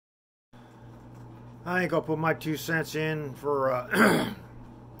I think I'll put my 2 cents in for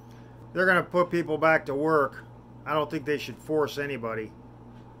they're going to put people back to work. I don't think they should force anybody.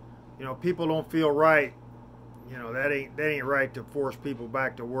 People don't feel right. That ain't right to force people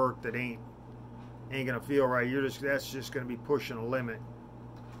back to work that ain't going to feel right. That's just going to be pushing a limit.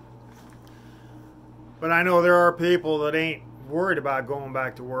 But I know there are people that ain't worried about going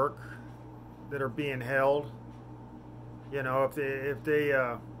back to work that are being held. If they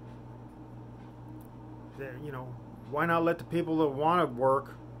why not let the people that want to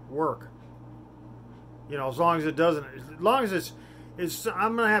work? As long as it doesn't, as long as it's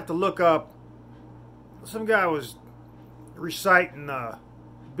I'm gonna have to look up. Some guy was reciting the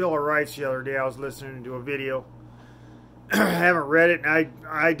Bill of Rights the other day. I was listening to a video. I haven't read it, and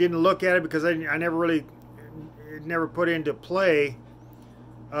I didn't look at it because I never put into play.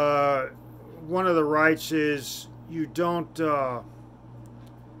 One of the rights is you don't.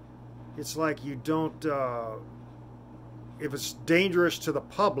 It's like you don't. If it's dangerous to the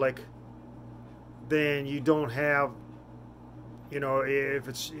public, then you don't have. If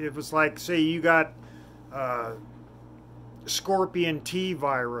it's like, say you got scorpion T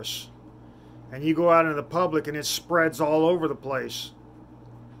virus, and you go out into the public and it spreads all over the place,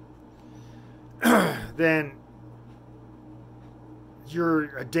 then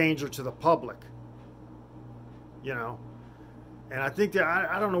you're a danger to the public. And I think that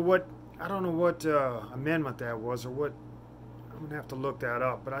I don't know what amendment that was, or what. I'm gonna have to look that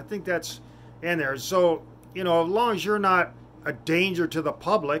up, but I think that's in there. So as long as you're not a danger to the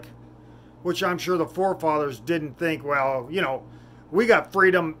public, which I'm sure the forefathers didn't think. Well, we got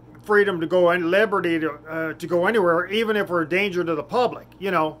freedom to go and liberty to go anywhere, even if we're a danger to the public.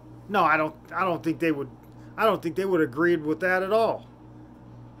 No, I don't think they would. I don't think they would agree with that at all.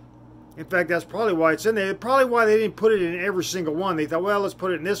 In fact, that's probably why it's in there. Probably why they didn't put it in every single one. They thought, well, let's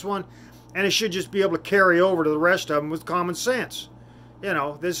put it in this one, and it should just be able to carry over to the rest of them with common sense.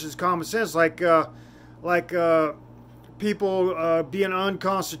 This is common sense, like people being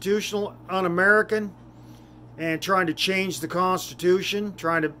unconstitutional, un-American, and trying to change the Constitution,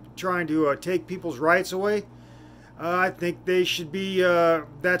 trying to take people's rights away. I think they should be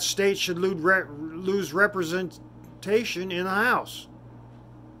that state should lose representation in the House.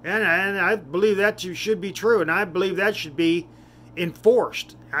 And I believe that should be true, and I believe that should be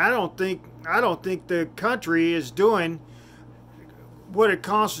enforced. I don't think the country is doing what it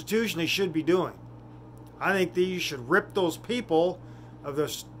constitutionally should be doing. I think that you should rip those people, of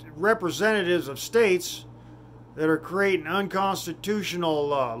the representatives of states, that are creating unconstitutional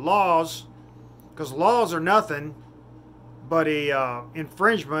laws, because laws are nothing but a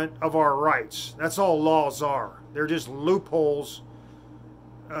infringement of our rights. That's all laws are. They're just loopholes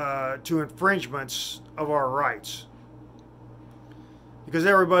to infringements of our rights, because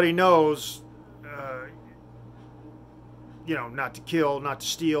everybody knows, not to kill, not to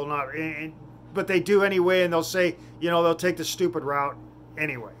steal, but they do anyway, and they'll say, they'll take the stupid route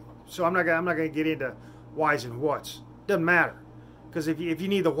anyway. So I'm not gonna get into whys and whats. Doesn't matter, because if you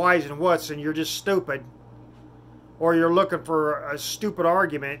need the whys and whats, and you're just stupid, or you're looking for a stupid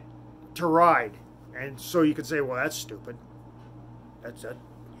argument to ride, and so you can say, well, that's stupid. That's that.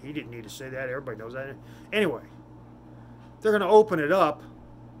 He didn't need to say that. Everybody knows that. Anyway, they're going to open it up.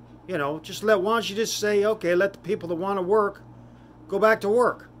 Why don't you just say, okay, let the people that want to work go back to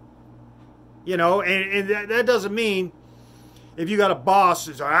work. And that doesn't mean if you got a boss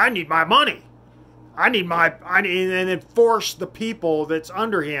who's like, I need my money. and then force the people that's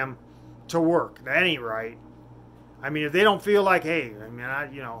under him to work. That ain't right. I mean, if they don't feel like, hey,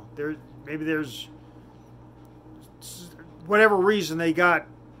 there's whatever reason they got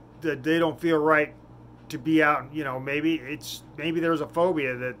that they don't feel right to be out, maybe there's a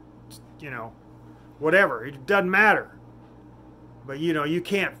phobia that, whatever, it doesn't matter. But you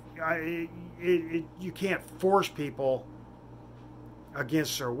can't force people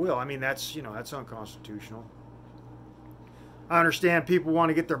against their will. I mean, that's unconstitutional. I understand people want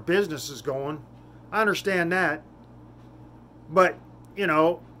to get their businesses going. I understand that. But,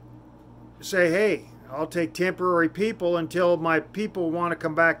 say, hey, I'll take temporary people until my people want to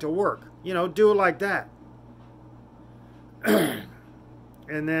come back to work. Do it like that.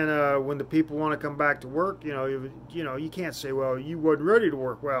 And then when the people want to come back to work, you can't say, well, you wasn't ready to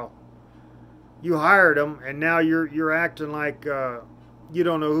work. Well, you hired them, and now you're acting like you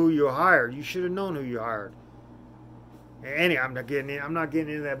don't know who you hired. You should have known who you hired. Anyway, I'm not getting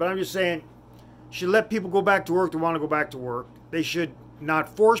into that, but I'm just saying, should let people go back to work that want to go back to work. They should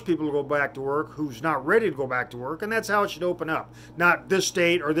not force people to go back to work who's not ready to go back to work, and that's how it should open up. Not this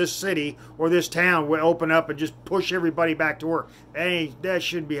state or this city or this town will open up and just push everybody back to work. That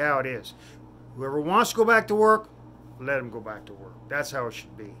shouldn't be how it is. Whoever wants to go back to work, let them go back to work. That's how it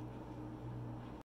should be.